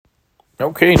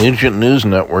Okay, Nugent News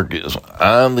Network is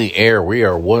on the air. We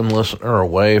are one listener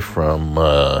away from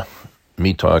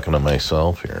me talking to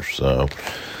myself here. So,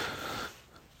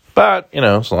 but,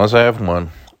 as long as I have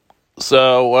one.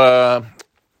 So,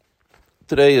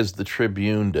 today is the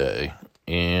Tribune Day,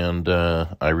 and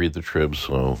I read the Trib,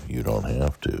 so you don't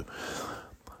have to.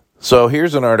 So,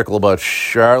 here's an article about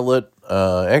Charlotte,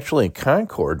 actually in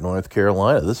Concord, North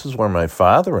Carolina. This is where my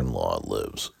father-in-law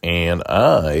lives, and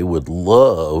I would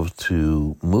love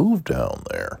to move down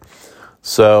there.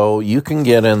 So you can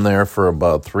get in there for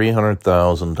about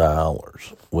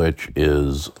 $300,000, which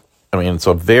is, it's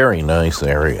a very nice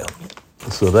area.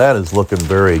 So that is looking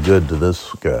very good to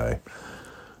this guy.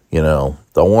 Don't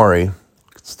worry,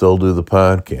 still do the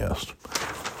podcast.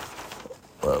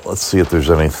 But let's see if there's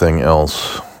anything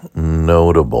else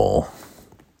notable.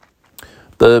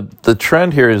 The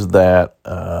trend here is that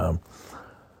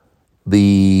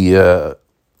the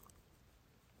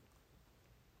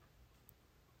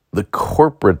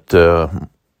corporate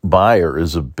buyer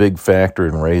is a big factor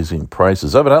in raising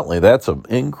prices. Evidently, that's an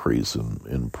increase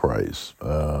in price.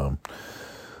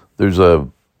 There's a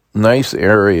nice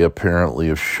area, apparently,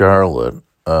 of Charlotte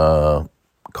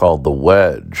called the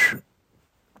Wedge.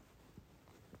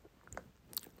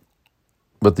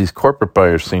 But these corporate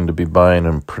buyers seem to be buying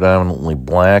in predominantly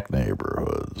black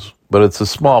neighborhoods. But it's a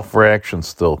small fraction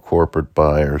still, corporate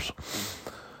buyers.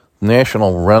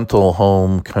 National Rental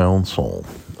Home Council.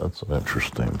 That's an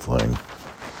interesting thing.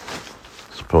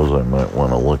 Suppose I might want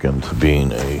to look into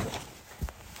being a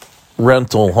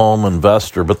rental home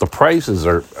investor. But the prices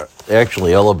are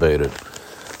actually elevated.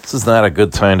 This is not a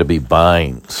good time to be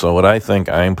buying. So what I think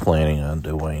I'm planning on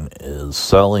doing is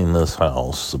selling this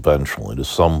house eventually to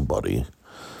somebody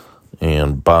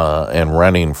and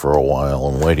renting for a while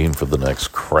and waiting for the next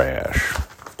crash.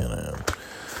 Let's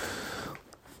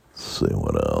see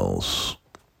what else.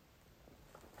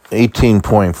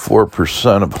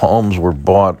 18.4% of homes were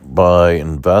bought by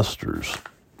investors,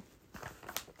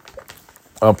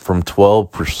 up from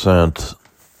 12%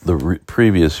 the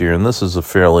previous year. And this is a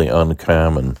fairly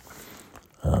uncommon,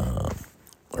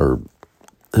 or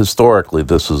historically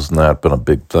this has not been a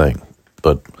big thing,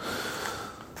 but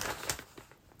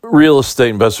real estate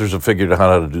investors have figured out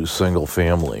how to do single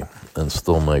family and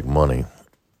still make money.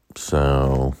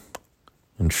 So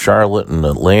in Charlotte and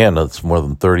Atlanta, it's more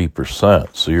than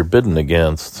 30%. So you're bidding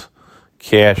against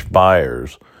cash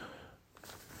buyers,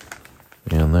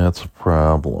 and that's a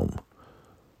problem.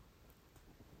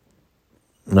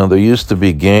 Now, there used to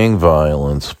be gang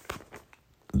violence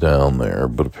down there,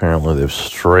 but apparently they've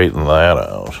straightened that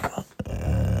out.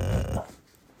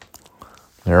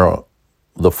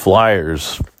 The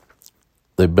flyers,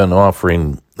 they've been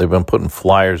putting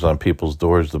flyers on people's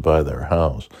doors to buy their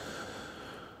house.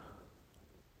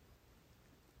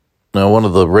 Now, one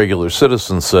of the regular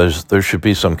citizens says there should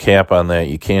be some cap on that.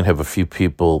 You can't have a few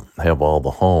people have all the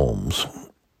homes.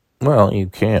 Well, you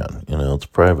can. It's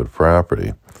private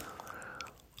property.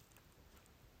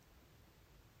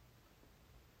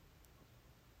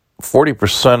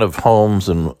 %40 of homes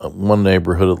in one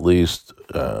neighborhood, at least,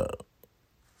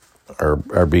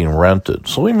 are being rented.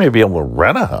 So we may be able to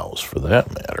rent a house, for that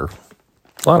matter.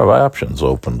 A lot of options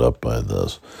opened up by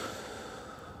this.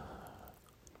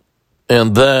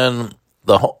 And then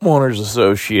the Homeowners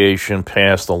Association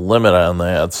passed a limit on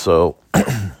that, so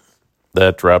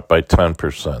that dropped by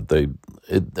 10%.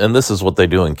 And this is what they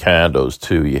do in condos,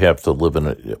 too. You have to live in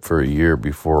it for a year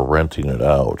before renting it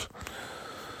out.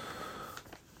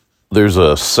 There's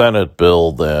a Senate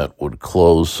bill that would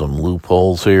close some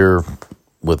loopholes here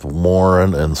with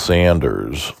Warren and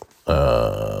Sanders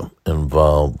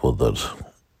involved with it.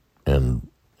 And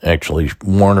actually,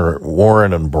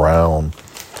 Warren and Brown.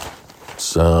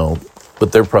 So,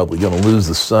 but they're probably going to lose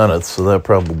the Senate, so that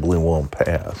probably won't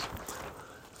pass.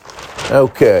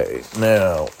 Okay,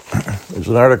 now, there's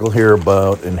an article here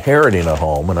about inheriting a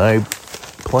home, and I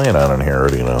plan on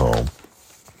inheriting a home.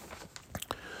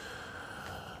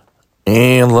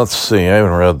 And let's see, I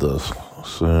haven't read this.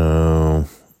 So,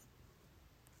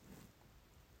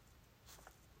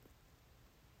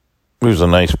 there's a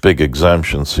nice big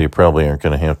exemption, so you probably aren't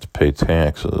going to have to pay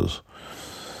taxes.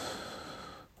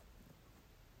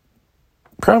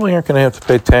 Probably aren't going to have to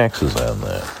pay taxes on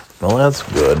that. Well, that's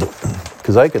good,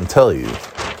 because I can tell you,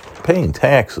 paying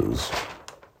taxes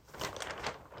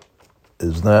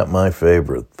is not my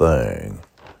favorite thing.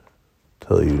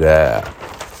 Tell you that.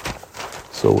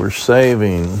 So we're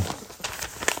saving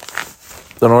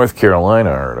the North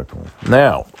Carolina article.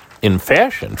 Now, in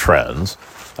fashion trends,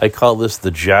 I call this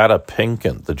the Jada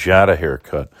Pinkett, the Jada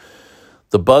haircut.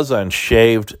 The buzz on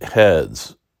shaved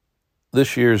heads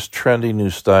This year's trendy new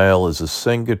style is a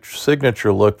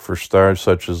signature look for stars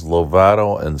such as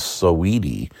Lovato and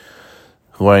Saweetie,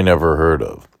 who I never heard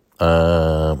of.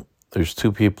 There's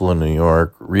two people in New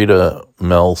York, Rita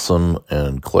Melson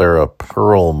and Clara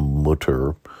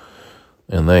Perlmutter,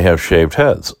 and they have shaved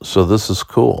heads. So this is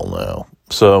cool now.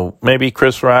 So maybe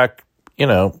Chris Rock,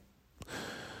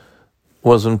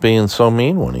 wasn't being so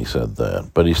mean when he said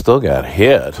that, but he still got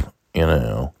hit,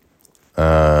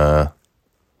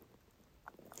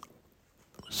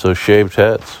 So shaved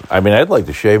heads. I mean, I'd like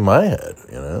to shave my head,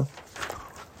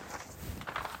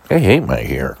 I hate my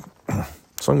hair.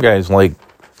 Some guys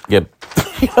get,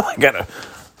 I gotta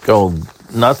go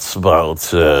nuts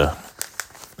about.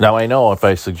 Now I know if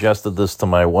I suggested this to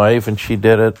my wife and she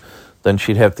did it, then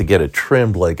she'd have to get it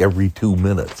trimmed like every 2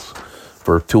 minutes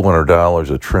for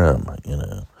 $200 a trim,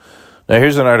 Now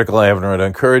here's an article I haven't read: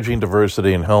 Encouraging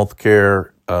Diversity in Healthcare.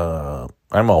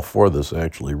 I'm all for this,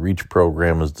 actually. REACH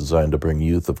program is designed to bring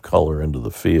youth of color into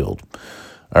the field.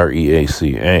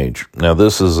 REACH. Now,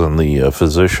 this is in the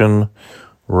physician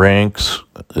ranks,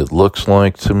 it looks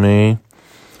like to me.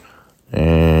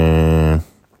 And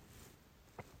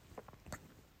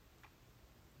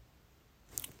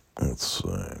let's see.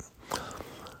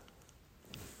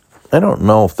 I don't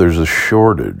know if there's a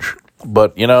shortage.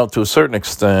 But, to a certain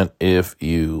extent, if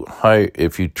you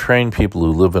train people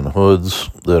who live in hoods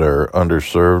that are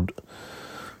underserved,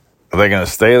 are they going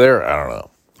to stay there? I don't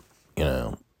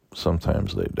know.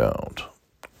 Sometimes they don't.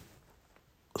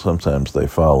 Sometimes they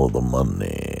follow the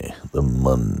money. The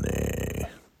money.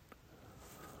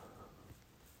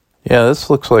 Yeah,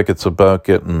 this looks like it's about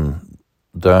getting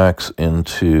docs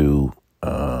into,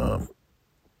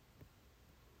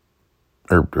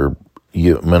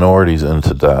 minorities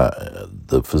into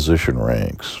the physician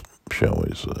ranks, shall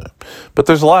we say. But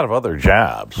there's a lot of other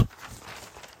jobs.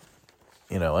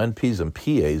 NPs and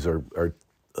PAs are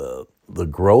the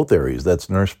growth areas. That's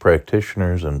nurse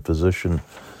practitioners and physician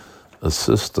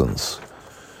assistants.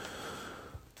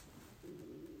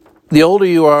 The older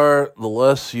you are, the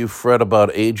less you fret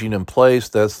about aging in place.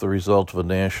 That's the result of a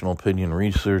National Opinion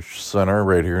Research Center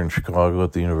right here in Chicago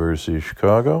at the University of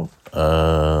Chicago.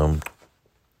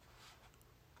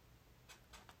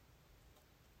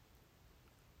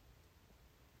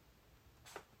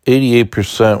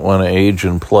 88% want to age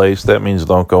in place. That means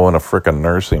don't go in a frickin'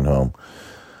 nursing home.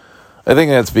 I think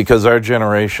that's because our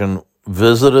generation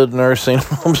visited nursing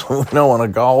homes and we don't want to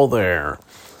go there.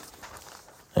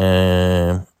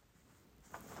 And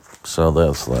so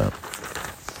that's that.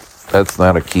 That's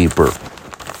not a keeper.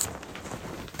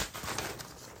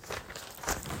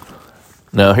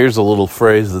 Now, here's a little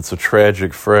phrase that's a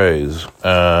tragic phrase.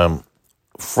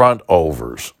 Front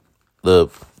overs. The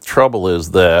trouble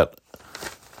is that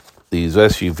these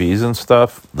SUVs and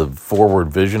stuff, the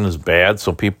forward vision is bad,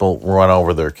 so people run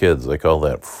over their kids. They call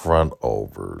that front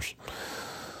overs.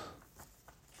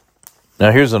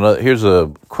 Now, here's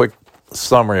a quick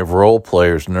summary of role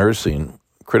players nursing: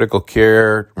 critical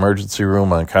care, emergency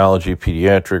room, oncology,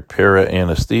 pediatric,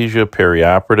 para-anesthesia,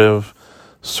 perioperative.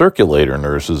 Circulator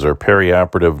nurses are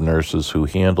perioperative nurses who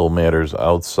handle matters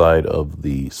outside of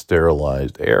the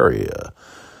sterilized area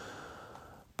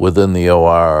within the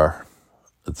OR,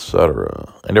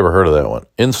 etc. I never heard of that one.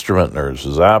 Instrument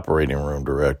nurses, operating room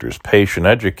directors, patient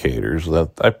educators.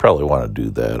 I probably want to do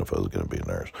that if I was going to be a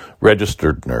nurse.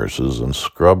 Registered nurses and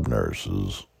scrub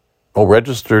nurses. Oh,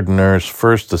 registered nurse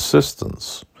first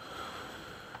assistants.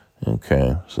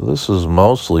 Okay, so this is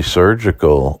mostly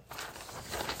surgical.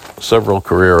 Several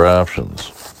career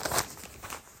options.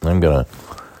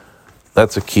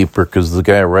 That's a keeper because the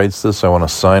guy who writes this, I want to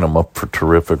sign him up for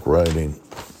terrific writing.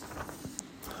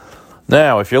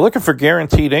 Now, if you're looking for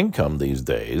guaranteed income these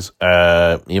days,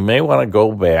 you may want to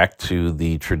go back to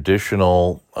the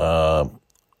traditional,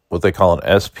 what they call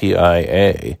an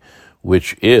SPIA,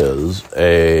 which is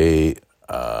a,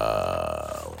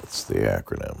 what's the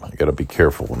acronym? I got to be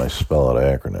careful when I spell out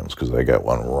acronyms because I got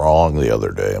one wrong the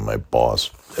other day and my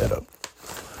boss had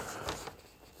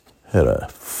a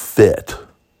fit.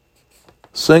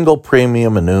 Single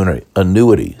premium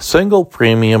annuity. Single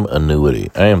premium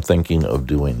annuity. I am thinking of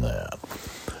doing that.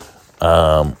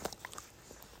 10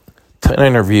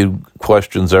 interview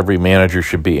questions every manager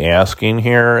should be asking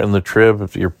here in the Trib.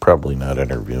 If you're probably not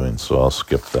interviewing, so I'll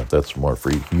skip that. That's more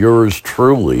for yours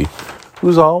truly,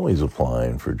 who's always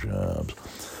applying for jobs.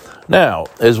 Now,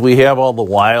 as we have all the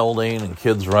wilding and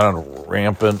kids running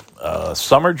rampant,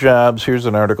 summer jobs, here's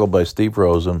an article by Steve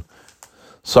Rosen.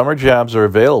 Summer jobs are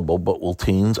available, but will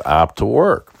teens opt to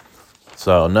work?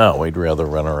 So, no, we'd rather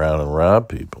run around and rob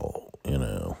people,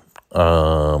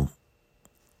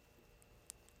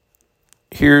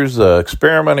 Here's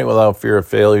Experimenting Without Fear of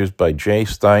Failures by Jay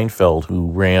Steinfeld,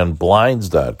 who ran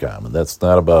Blinds.com. And that's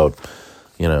not about,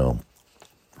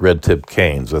 red tip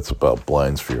canes. That's about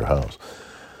blinds for your house.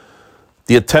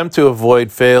 The attempt to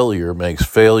avoid failure makes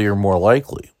failure more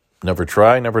likely. Never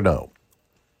try, never know.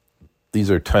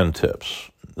 These are 7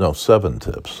 tips.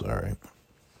 Sorry.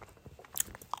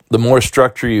 The more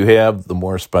structure you have, the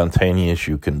more spontaneous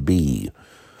you can be.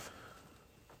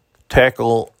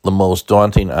 Tackle the most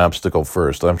daunting obstacle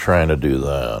first. I'm trying to do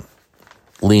that.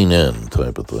 Lean in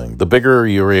type of thing. The bigger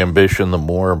your ambition, the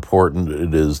more important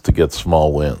it is to get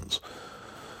small wins.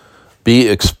 Be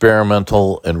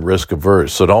experimental and risk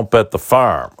averse. So don't bet the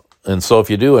farm. And so if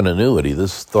you do an annuity,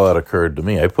 this thought occurred to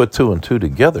me. I put 2 and 2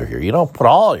 together here. You don't put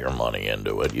all your money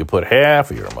into it. You put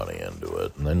half of your money into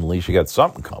it. And then at least you got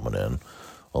something coming in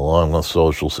along with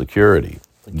Social Security.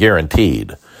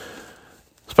 Guaranteed.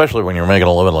 Especially when you're making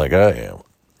a living like I am,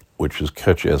 which is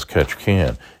catch as catch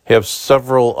can. Have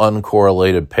several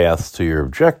uncorrelated paths to your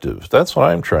objectives. That's what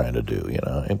I'm trying to do.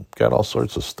 I've got all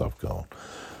sorts of stuff going.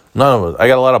 None of it. I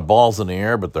got a lot of balls in the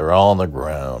air, but they're all on the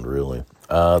ground, really.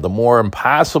 The more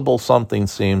impossible something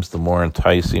seems, the more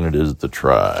enticing it is to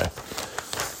try.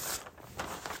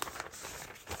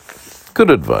 Good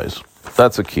advice.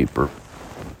 That's a keeper.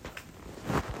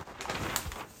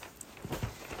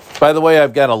 By the way,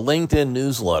 I've got a LinkedIn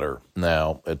newsletter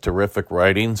now at Terrific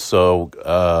Writing. So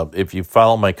if you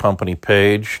follow my company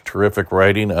page, Terrific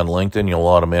Writing on LinkedIn, you'll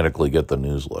automatically get the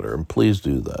newsletter. And please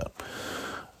do that.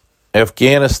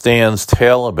 Afghanistan's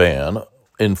Taliban,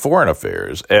 in foreign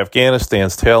affairs,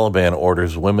 Afghanistan's Taliban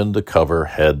orders women to cover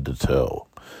head to toe.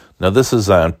 Now, this is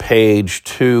on page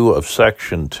 2 of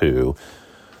section 2.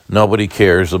 Nobody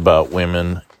cares about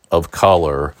women of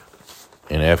color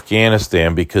in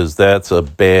Afghanistan because that's a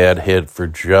bad hit for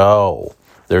Joe.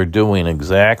 They're doing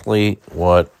exactly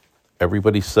what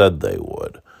everybody said they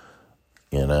would,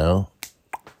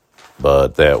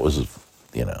 But that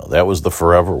was the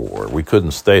forever war. We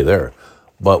couldn't stay there.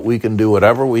 But we can do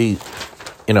whatever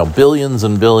billions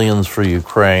and billions for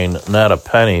Ukraine, not a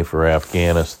penny for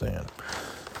Afghanistan.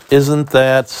 Isn't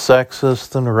that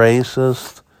sexist and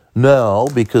racist? No,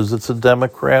 because it's a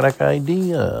democratic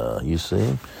idea, you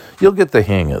see. You'll get the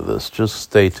hang of this. Just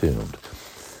stay tuned.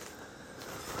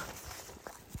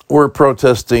 We're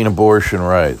protesting abortion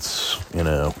rights,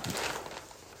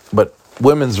 But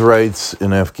women's rights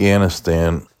in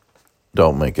Afghanistan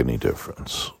don't make any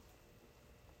difference.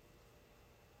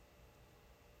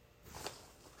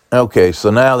 Okay, so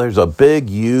now there's a big,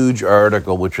 huge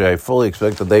article, which I fully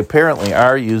expected. They apparently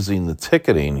are using the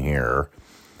ticketing here.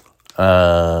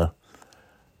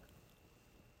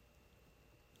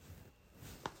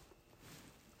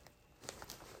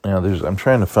 Now, I'm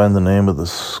trying to find the name of the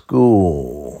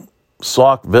school.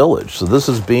 Sauk Village. So this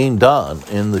is being done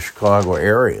in the Chicago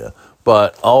area.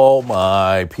 But, oh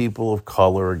my, people of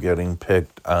color are getting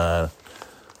picked on.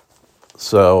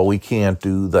 So we can't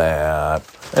do that.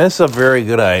 And it's a very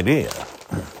good idea.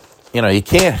 You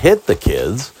can't hit the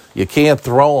kids. You can't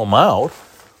throw them out.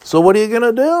 So what are you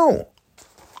going to do?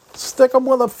 Stick them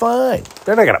with a fine.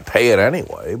 They're not going to pay it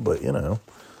anyway, but, at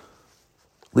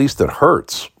least it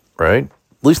hurts, right?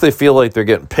 At least they feel like they're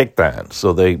getting picked on,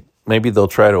 so maybe they'll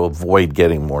try to avoid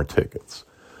getting more tickets.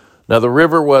 Now, the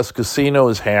River West Casino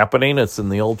is happening. It's in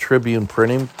the old Tribune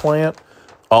printing plant.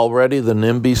 Already the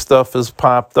NIMBY stuff has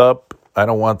popped up. I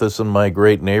don't want this in my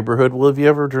great neighborhood. Well, have you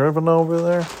ever driven over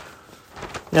there?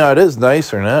 It is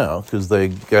nicer now because they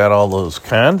got all those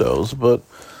condos, but,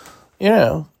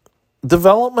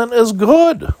 development is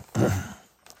good.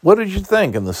 What did you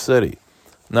think in the city?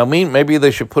 Now, maybe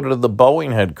they should put it in the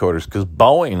Boeing headquarters because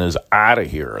Boeing is out of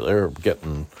here.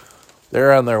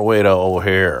 They're on their way to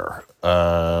O'Hare.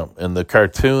 And the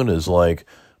cartoon is like,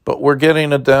 but we're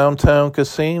getting a downtown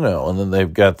casino. And then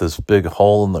they've got this big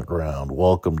hole in the ground.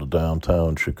 Welcome to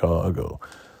downtown Chicago.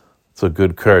 It's a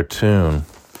good cartoon.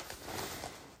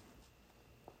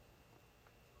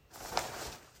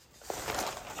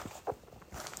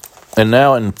 And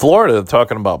now in Florida, they're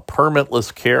talking about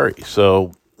permitless carry.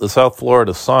 So the South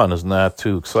Florida Sun is not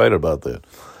too excited about that.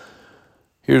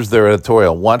 Here's their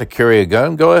editorial. Want to carry a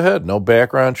gun? Go ahead. No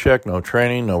background check, no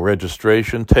training, no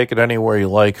registration. Take it anywhere you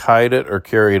like. Hide it or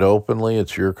carry it openly.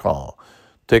 It's your call.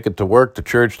 Take it to work, to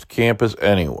church, to campus,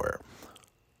 anywhere.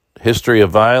 History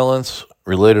of violence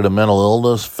related to mental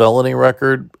illness, felony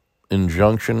record,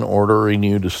 injunction ordering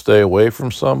you to stay away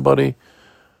from somebody.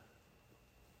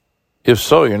 If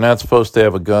so, you're not supposed to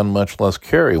have a gun, much less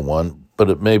carry one, but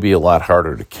it may be a lot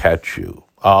harder to catch you.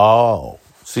 Oh,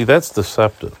 see, that's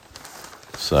deceptive.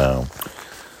 So,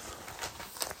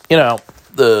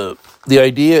 the the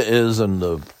idea is in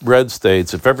the red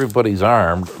states, if everybody's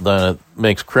armed, then it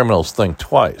makes criminals think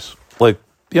twice. Like,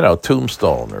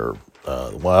 Tombstone or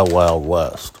Wild Wild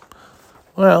West.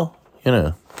 Well,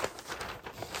 I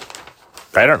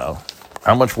don't know.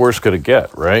 How much worse could it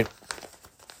get, right?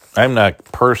 I'm not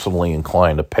personally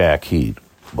inclined to pack heat,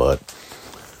 but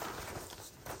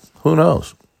who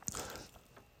knows?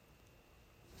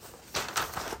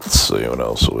 Let's see what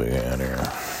else we got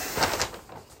here.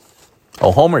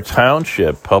 Homer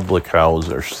Township public house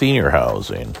or senior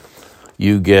housing,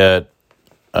 you get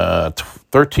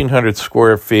 1,300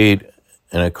 square feet,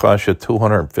 and it costs you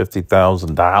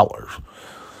 $250,000,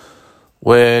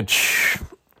 which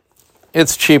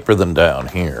it's cheaper than down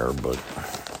here, but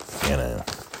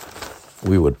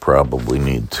we would probably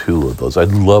need 2 of those.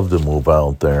 I'd love to move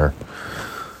out there,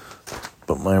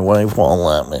 but my wife won't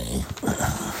let me.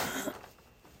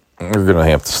 We're gonna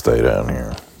have to stay down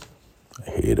here.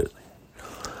 I hate it.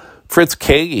 Fritz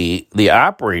Kagi, the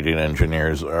operating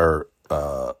engineers, are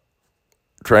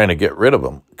trying to get rid of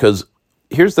them because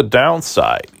here's the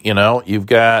downside. You've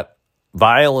got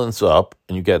violence up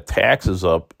and you've got taxes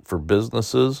up for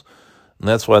businesses, and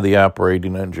that's why the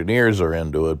operating engineers are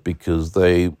into it, because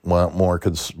they want more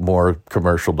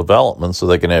commercial development so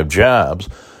they can have jobs.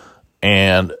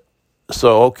 And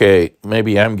so, okay,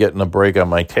 maybe I'm getting a break on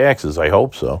my taxes. I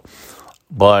hope so.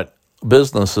 But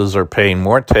businesses are paying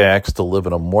more tax to live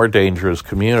in a more dangerous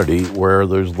community where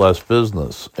there's less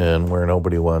business and where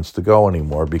nobody wants to go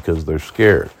anymore because they're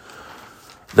scared.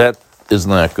 That is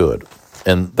not good.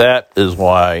 And that is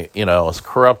why, as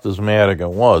corrupt as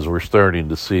Madigan was, we're starting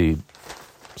to see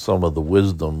some of the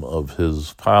wisdom of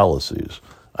his policies.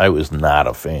 I was not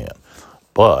a fan.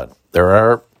 But there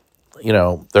are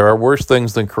worse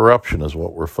things than corruption, is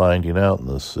what we're finding out in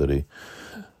this city.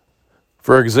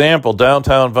 For example,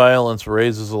 downtown violence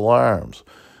raises alarms.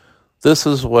 This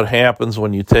is what happens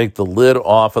when you take the lid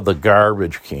off of the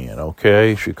garbage can,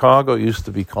 okay? Chicago used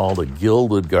to be called a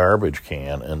gilded garbage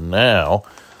can, and now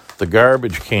the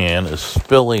garbage can is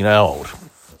spilling out.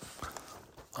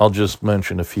 I'll just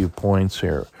mention a few points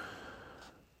here.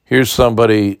 Here's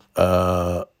somebody,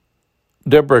 Deborah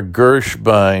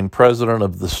Gershbein, president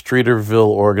of the Streeterville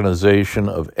Organization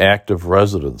of Active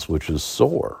Residents, which is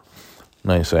SOAR.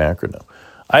 Nice acronym.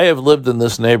 I have lived in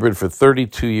this neighborhood for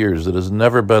 32 years. It has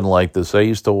never been like this. I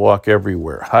used to walk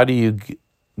everywhere. How do you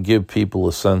give people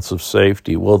a sense of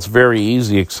safety? Well, it's very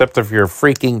easy, except if you're a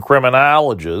freaking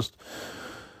criminologist.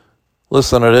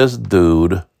 Listen to this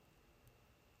dude.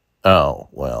 Oh,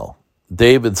 well.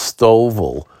 David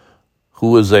Stovall,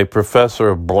 who is a professor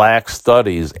of black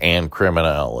studies and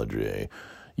criminology.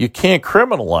 You can't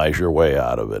criminalize your way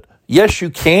out of it. Yes,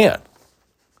 you can.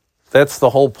 That's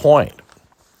the whole point.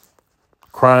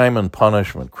 Crime and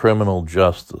punishment, criminal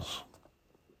justice.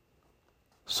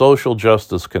 Social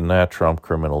justice cannot trump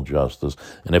criminal justice.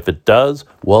 And if it does,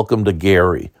 welcome to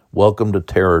Gary. Welcome to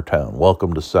Terrortown.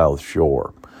 Welcome to South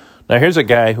Shore. Now, here's a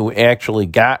guy who actually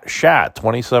got shot,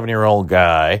 27-year-old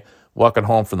guy, walking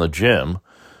home from the gym.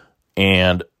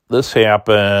 And this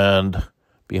happened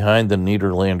behind the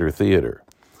Niederlander Theater,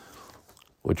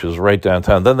 which is right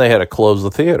downtown. Then they had to close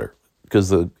the theater because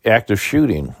the active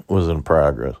shooting was in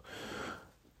progress.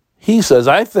 He says,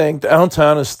 I think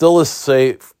downtown is still a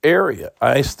safe area.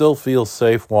 I still feel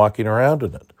safe walking around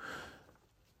in it.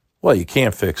 Well, you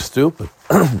can't fix stupid.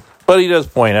 But he does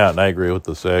point out, and I agree with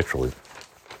this actually,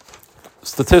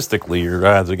 statistically, your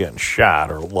odds of getting shot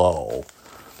are low.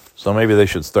 So maybe they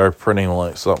should start printing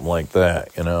like something like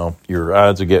that, Your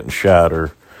odds of getting shot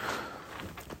are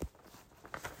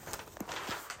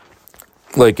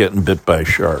like getting bit by a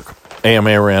shark.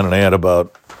 AMA ran an ad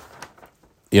about,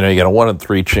 you got a 1 in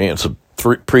 3 chance of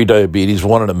pre-diabetes,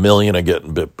 1 in a million of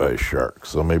getting bit by a shark.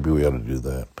 So maybe we ought to do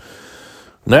that.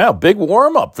 Now, big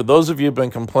warm-up for those of you who've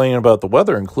been complaining about the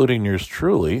weather, including yours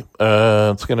truly.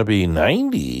 It's going to be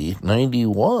 90,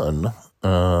 91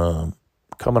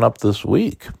 coming up this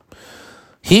week.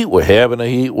 We're having a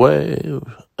heat wave,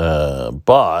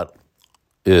 but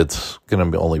it's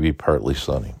going to only be partly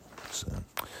sunny. So.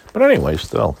 But anyway,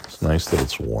 still, it's nice that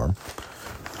it's warm.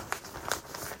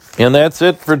 And that's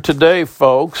it for today,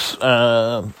 folks.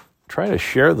 Try to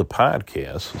share the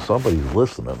podcast so somebody's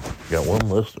listening. Got one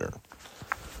listener.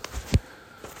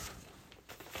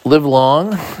 Live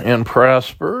long and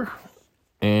prosper,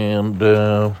 and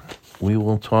we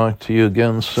will talk to you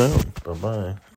again soon. Bye-bye.